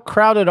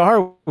crowded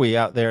are we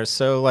out there?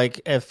 So, like,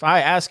 if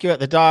I ask you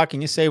at the dock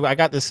and you say, I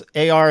got this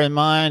AR in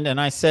mind,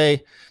 and I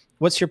say,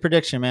 what's your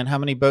prediction, man? How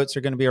many boats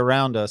are going to be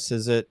around us?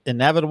 Is it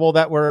inevitable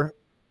that we're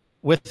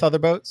with other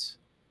boats?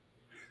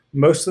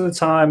 Most of the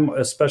time,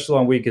 especially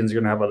on weekends,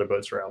 you're going to have other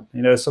boats around.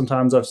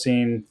 Sometimes I've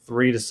seen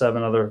 3 to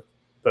 7 other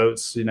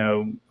boats,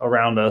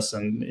 around us.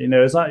 And,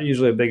 it's not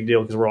usually a big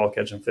deal because we're all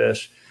catching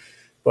fish.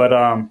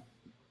 But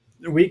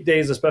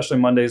weekdays, especially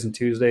Mondays and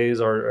Tuesdays,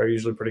 are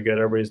usually pretty good.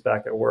 Everybody's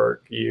back at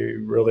work.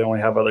 You really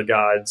only have other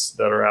guides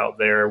that are out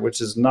there,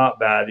 which is not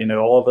bad.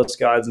 All of us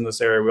guides in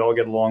this area, we all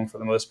get along for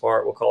the most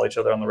part. We'll call each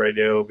other on the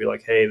radio, be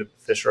like, hey, the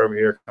fish are over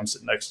here, come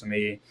sit next to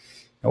me.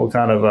 And we'll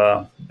kind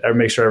of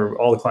make sure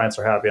all the clients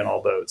are happy on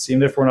all boats.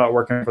 Even if we're not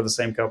working for the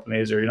same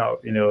companies, or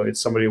it's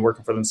somebody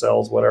working for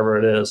themselves, whatever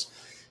it is,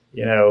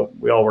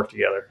 we all work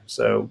together.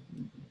 So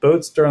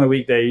boats during the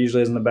weekday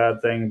usually isn't a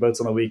bad thing. Boats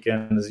on the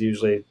weekend is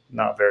usually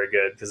not very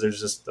good because there's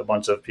just a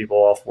bunch of people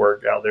off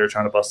work out there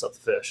trying to bust up the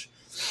fish.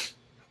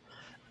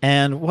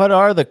 And what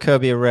are the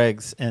cobia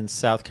regs in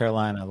South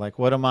Carolina? Like,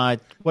 what am I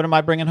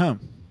bringing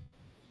home?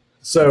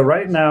 So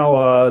right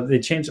now they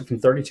changed it from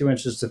 32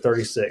 inches to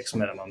 36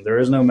 minimum. There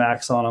is no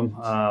max on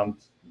them.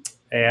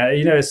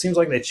 And, it seems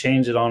like they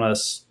change it on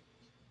us.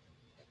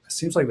 It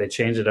seems like they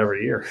change it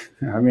every year.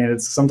 I mean,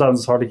 sometimes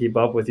it's hard to keep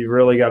up with. You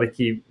really got to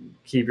keep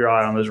your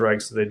eye on those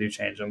regs, so they do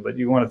change them. But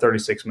you want a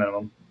 36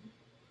 minimum.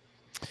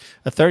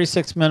 A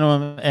 36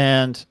 minimum,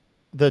 and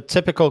the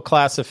typical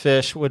class of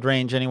fish would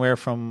range anywhere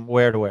from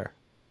where to where?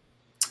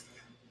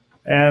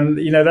 And,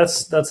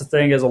 that's the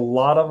thing, is a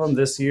lot of them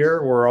this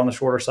year were on the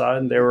shorter side,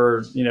 and they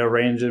were,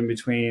 ranging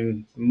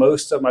between,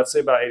 most of them, I'd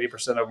say about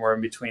 80% of them were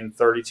in between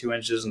 32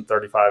 inches and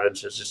 35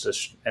 inches, just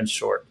an inch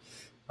short.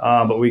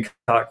 But we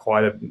caught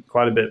quite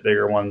a bit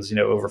bigger ones,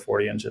 over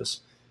 40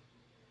 inches.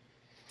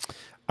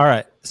 All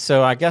right.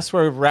 So I guess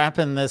we're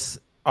wrapping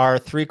our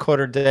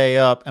 3/4 day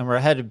up, and we're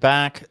headed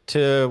back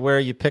to where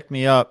you picked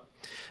me up.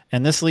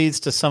 And this leads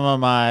to some of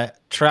my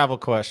travel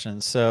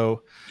questions.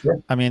 So,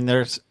 sure. I mean,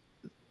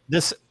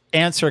 this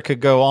answer could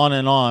go on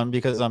and on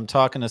because I'm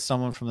talking to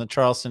someone from the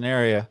Charleston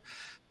area,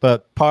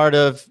 but part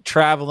of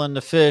traveling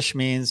to fish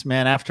means,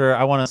 man, after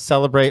I want to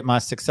celebrate my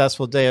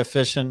successful day of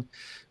fishing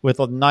with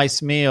a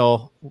nice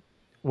meal,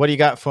 what do you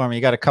got for me?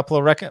 You got a couple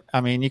of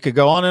you could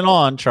go on and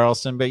on,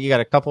 Charleston, but you got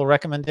a couple of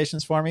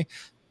recommendations for me?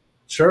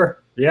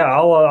 Sure. Yeah.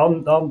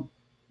 I'll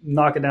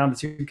knock it down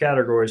to 2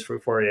 categories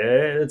for you.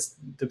 It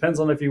depends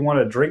on if you want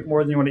to drink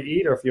more than you want to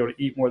eat, or if you want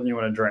to eat more than you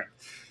want to drink.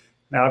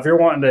 Now, if you're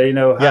wanting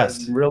to,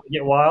 yes, really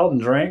get wild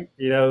and drink,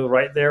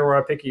 right there where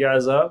I pick you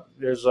guys up,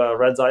 there's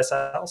Red's Ice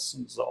House.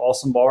 It's an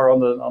awesome bar on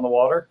the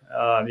water.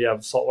 You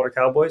have Saltwater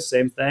Cowboys,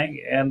 same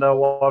thing, and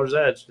Water's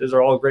Edge. Those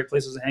are all great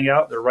places to hang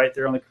out. They're right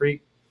there on the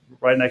creek,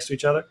 right next to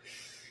each other.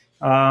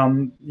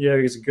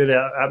 It's a good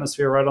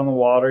atmosphere right on the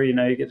water.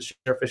 You get to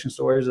share fishing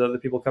stories with other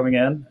people coming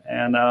in.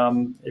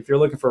 And if you're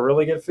looking for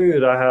really good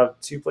food, I have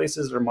 2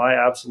 places that are my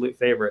absolute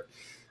favorite.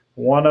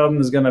 One of them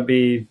is going to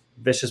be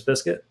Vicious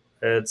Biscuit.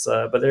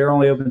 But they're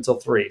only open until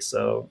 3.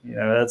 So,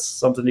 that's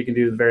something you can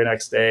do the very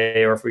next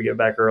day, or if we get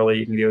back early,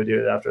 you can go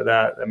do it after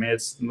that. I mean,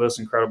 it's the most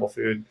incredible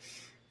food.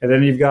 And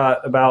then you've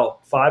got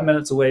about 5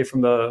 minutes away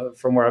from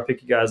where I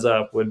pick you guys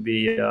up would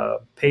be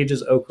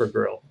Page's Okra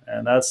Grill.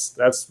 And that's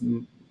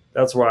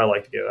where I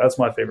like to go. That's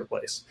my favorite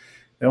place.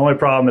 The only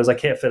problem is I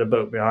can't fit a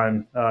boat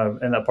behind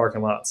in that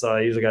parking lot, so I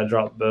usually got to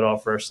drop the boat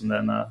off first and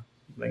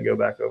then go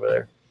back over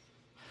there.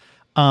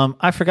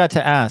 I forgot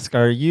to ask,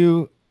 are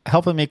you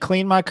helping me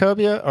clean my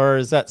cobia, or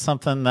is that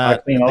something I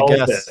that clean all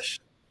the fish.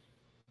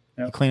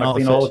 Yep, clean I all the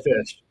clean all fish?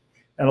 the fish.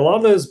 And a lot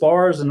of those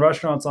bars and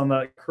restaurants on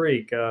that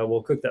creek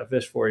will cook that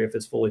fish for you if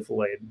it's fully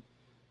filleted.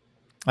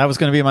 That was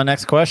going to be my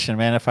next question,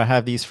 man. If I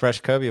have these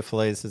fresh cobia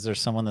fillets, is there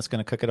someone that's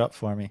going to cook it up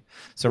for me?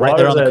 So right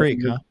there on the creek,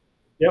 huh?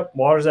 Yep,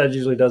 Water's Edge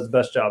usually does the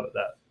best job at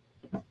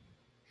that.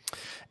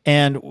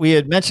 And we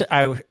had mentioned,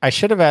 I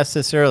should have asked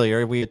this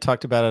earlier. We had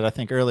talked about it, I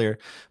think, earlier.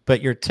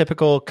 But your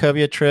typical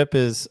cobia trip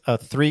is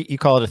you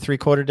call it a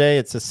 3/4 day.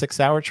 It's a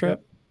 6-hour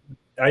trip.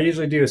 I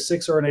usually do a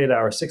 6 or an 8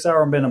 hour,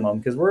 6-hour minimum,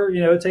 because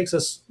it takes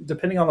us,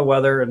 depending on the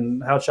weather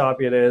and how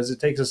choppy it is, it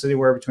takes us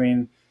anywhere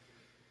between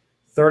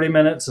 30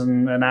 minutes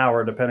and an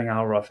hour, depending on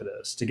how rough it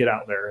is, to get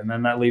out there. And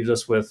then that leaves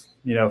us with,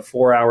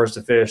 4 hours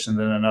to fish and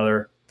then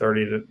another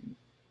 30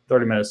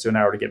 minutes to an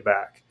hour to get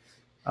back.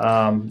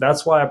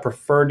 That's why I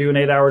prefer doing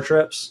 8-hour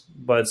trips,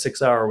 but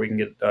 6-hour, we can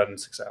get it done in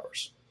 6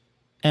 hours.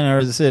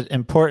 And is it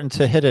important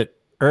to hit it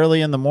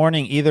early in the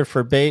morning, either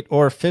for bait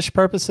or fish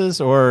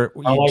purposes, or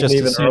you just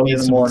assume you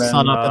need some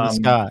sun up in the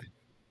sky?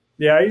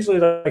 Yeah, I usually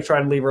like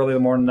try to leave early in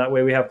the morning. That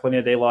way we have plenty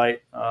of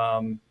daylight.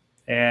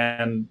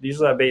 And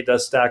usually that bait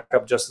does stack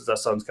up just as the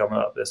sun's coming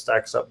up. It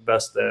stacks up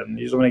best then.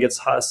 Usually when it gets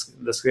hot,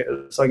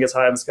 the sun gets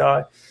high in the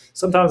sky.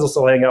 Sometimes they'll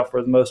still hang out.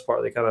 For the most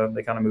part, they kind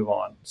of move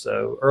on.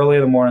 So early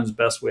in the morning is the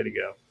best way to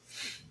go.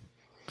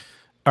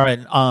 All right,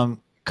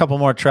 couple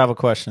more travel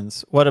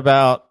questions. What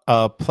about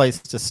a place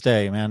to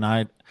stay,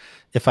 man?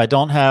 If I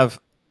don't have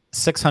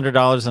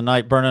 $600 a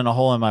night burning a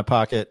hole in my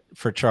pocket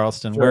for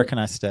Charleston, Sure. Where can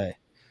I stay?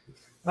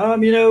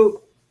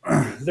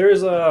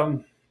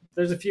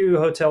 There's a few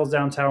hotels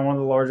downtown. One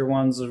of the larger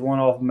ones, there's one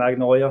off of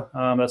Magnolia.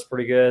 That's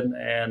pretty good.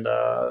 And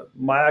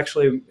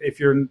if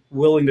you're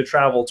willing to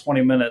travel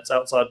 25 minutes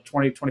outside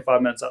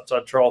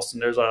Charleston,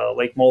 there's a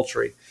Lake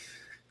Moultrie.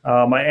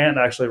 My aunt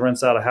actually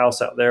rents out a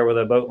house out there with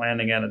a boat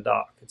landing and a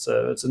dock. It's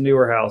a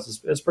newer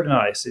house. It's pretty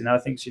nice. I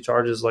think she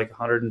charges like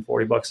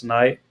 $140 a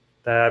night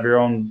to have your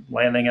own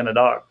landing and a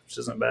dock, which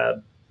isn't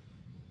bad.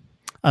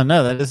 Oh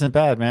no, that isn't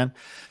bad, man.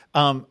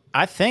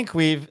 I think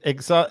we've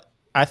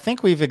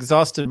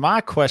exhausted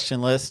my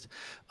question list.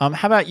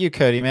 How about you,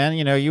 Cody, man?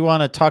 You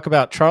want to talk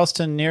about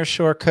Charleston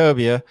nearshore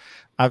cobia.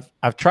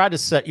 I've tried to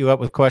set you up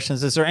with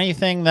questions. Is there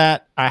anything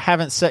that I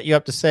haven't set you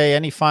up to say?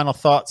 Any final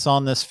thoughts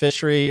on this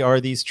fishery or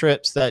these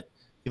trips that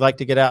you'd like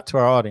to get out to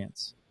our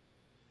audience?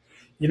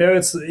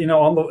 It's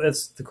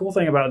the cool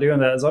thing about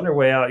doing that is on your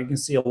way out, you can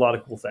see a lot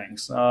of cool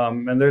things.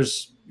 And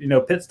there's,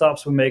 pit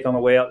stops we make on the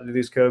way out to do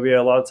these cobia.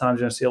 A lot of times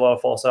you're going to see a lot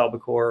of false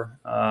albacore.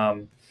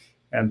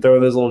 And throw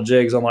those little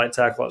jigs on light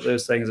tackle.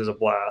 Those things is a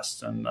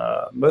blast. And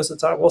most of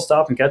the time we'll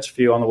stop and catch a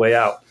few on the way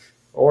out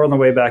or on the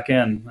way back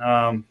in.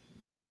 And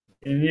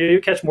you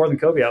catch more than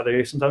cobia out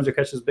there. Sometimes you'll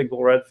catch this big bull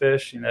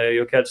redfish.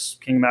 You'll catch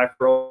king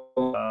mackerel.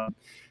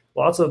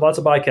 Lots of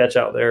bycatch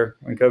out there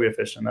when cobia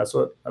fishing. That's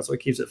what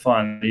keeps it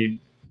fun.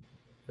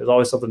 There's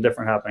always something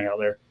different happening out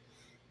there.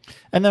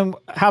 And then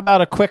how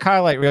about a quick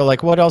highlight reel?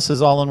 Like what else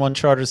is All-in-One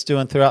Charters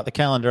doing throughout the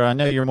calendar? I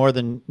know you're more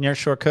than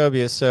nearshore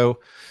cobia,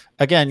 so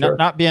again, Sure.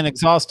 not being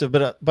exhaustive,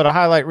 but a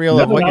highlight reel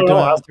of what you're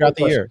doing throughout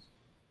the year.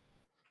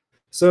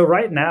 So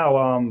right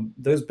now,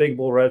 those big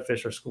bull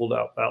redfish are schooled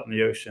out in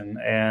the ocean,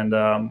 and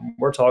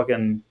we're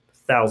talking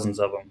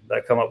thousands of them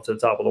that come up to the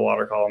top of the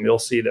water column. You'll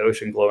see the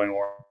ocean glowing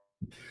orange.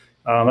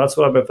 That's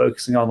what I've been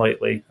focusing on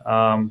lately.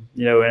 And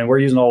we're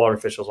using all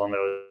artificials on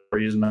those. We're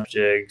using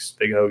jigs,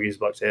 big hoagies,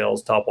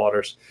 bucktails,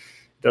 topwaters.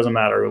 It doesn't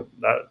matter.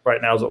 That right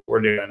now is what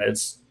we're doing.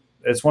 It's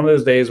one of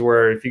those days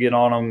where if you get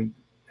on them,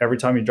 every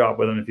time you drop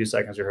within a few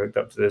seconds, you're hooked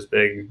up to this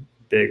big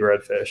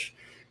redfish.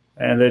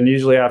 And then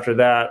usually after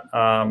that,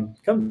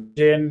 come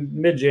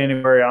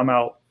mid-January, I'm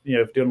out,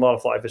 doing a lot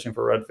of fly fishing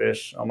for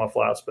redfish on my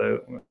flats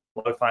boat. A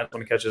lot of clients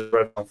want to catch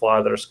redfish on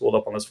fly that are schooled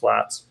up on those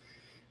flats.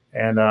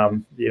 And,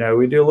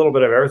 we do a little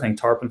bit of everything,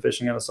 tarpon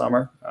fishing in the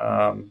summer.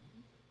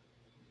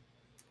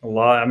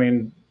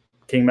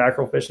 King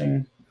mackerel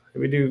fishing.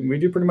 We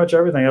do pretty much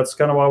everything. That's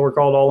kind of why we're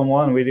called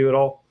All-in-One. We do it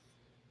all.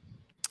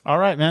 All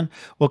right, man.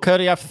 Well,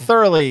 Cody, I've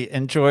thoroughly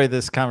enjoyed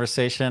this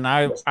conversation.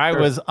 I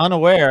was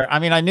unaware.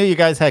 I knew you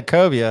guys had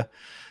cobia,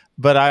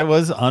 but I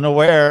was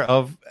unaware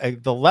of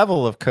the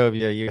level of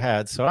cobia you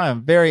had. So I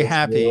am very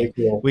happy really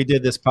cool. We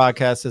did this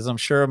podcast, as I'm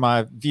sure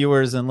my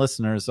viewers and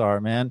listeners are,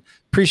 man.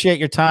 Appreciate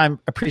your time.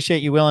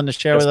 Appreciate you willing to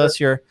share with us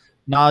your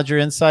knowledge, your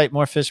insight.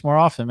 More fish, more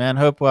often, man.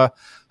 Hope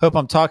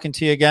I'm talking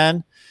to you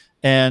again,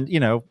 and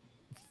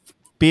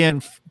being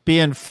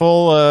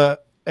full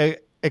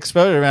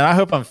exposure, man. I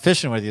hope I'm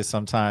fishing with you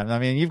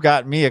sometime. You've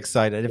got me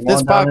excited. If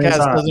this podcast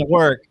doesn't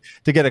work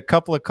to get a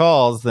couple of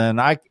calls, then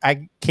I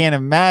can't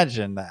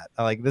imagine that.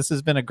 This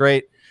has been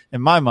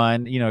in my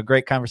mind, a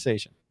great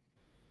conversation.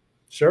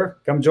 Sure.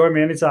 Come join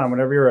me anytime,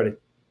 whenever you're ready.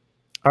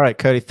 All right,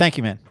 Cody. Thank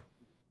you, man.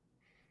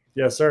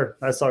 Yes, sir.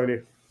 Nice talking to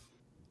you.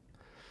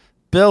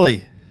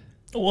 Billy.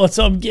 What's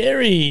up,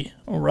 Gary?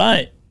 All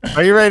right.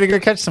 Are you ready to go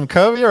catch some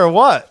cobia or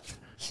what?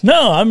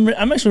 No,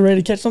 I'm actually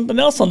ready to catch something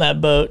else on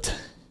that boat.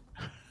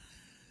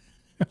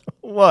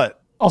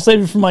 What? I'll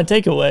save it for my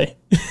takeaway.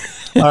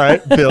 All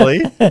right,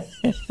 Billy.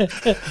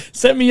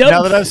 Set me up.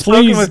 Now that I've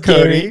spoken please, with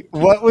Gary. Cody,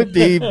 what would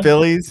be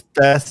Billy's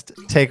best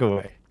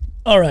takeaway?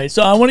 All right,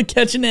 so I want to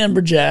catch an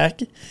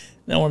amberjack.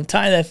 And I want to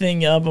tie that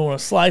thing up. I want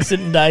to slice it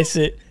and dice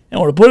it. And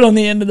I want to put it on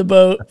the end of the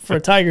boat for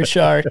a tiger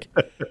shark.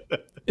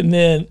 And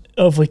then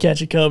hopefully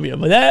catch a cobia.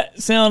 But that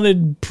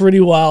sounded pretty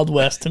Wild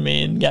West to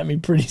me and got me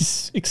pretty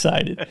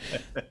excited.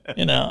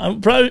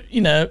 I'm probably,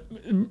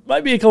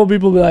 might be a couple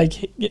people be like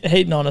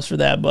hating on us for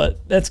that,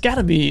 but that's got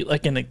to be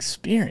like an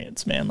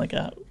experience, man, like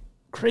a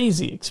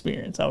crazy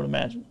experience, I would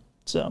imagine.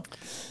 So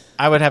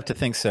I would have to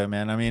think so,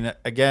 man. I mean,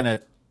 again,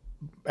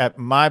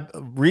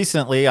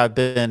 recently I've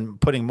been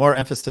putting more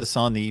emphasis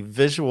on the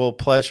visual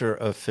pleasure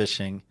of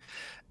fishing.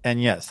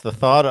 And yes, the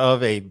thought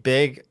of a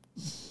big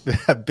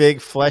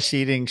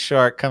flesh-eating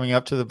shark coming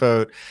up to the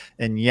boat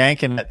and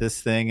yanking at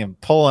this thing and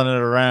pulling it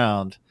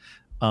around.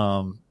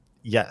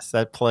 Yes,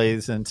 that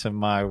plays into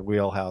my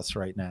wheelhouse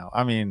right now.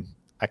 I mean,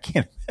 I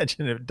can't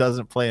imagine it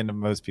doesn't play into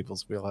most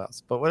people's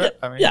wheelhouse, but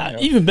whatever.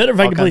 Even better if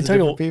I could play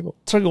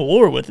tug of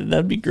war with it.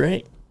 That'd be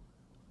great.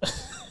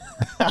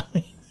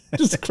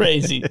 Just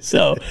crazy.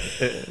 So,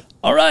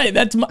 all right,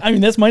 that's my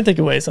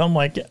takeaway. So I'm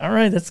like, all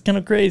right, that's kind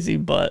of crazy,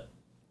 but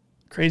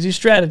crazy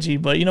strategy.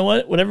 But you know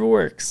what? Whatever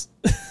works.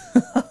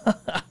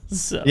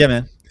 So. Yeah,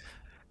 man.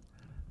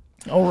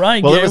 All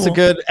right. Well, Gary, it was a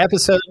good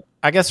episode.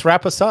 I guess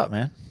wrap us up,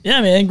 man.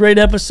 Yeah, man. Great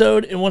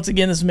episode. And once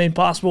again, this is made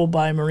possible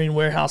by Marine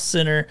Warehouse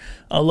Center.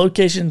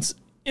 Locations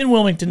in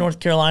Wilmington, North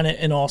Carolina,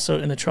 and also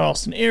in the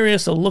Charleston area.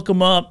 So look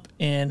them up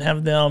and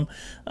have them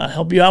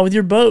help you out with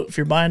your boat. If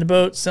you're buying a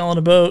boat, selling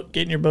a boat,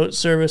 getting your boat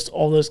serviced,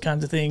 all those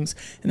kinds of things.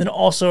 And then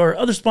also our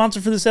other sponsor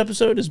for this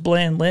episode is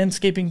Bland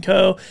Landscaping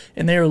Co.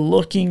 And they are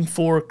looking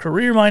for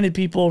career-minded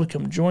people to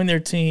come join their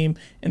team.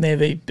 And they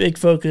have a big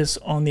focus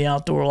on the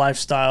outdoor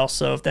lifestyle.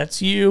 So if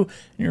that's you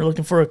and you're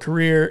looking for a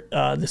career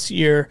this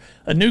year,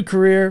 a new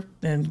career,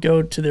 then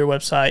go to their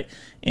website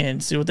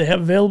and see what they have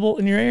available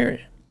in your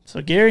area.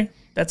 So Gary,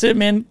 that's it,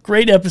 man.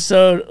 Great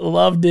episode.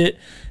 Loved it.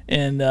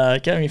 And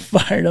got me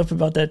fired up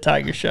about that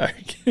tiger shark.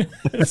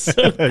 It's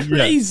so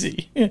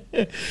crazy.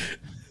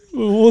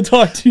 We'll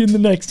talk to you in the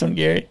next one,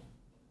 Gary.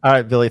 All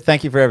right, Billy.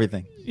 Thank you for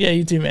everything. Yeah,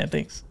 you too, man.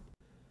 Thanks.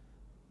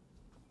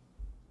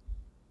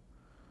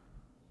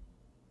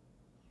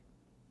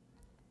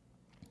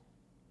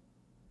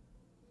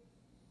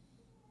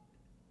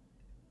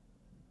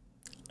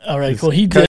 All right, cool. He did.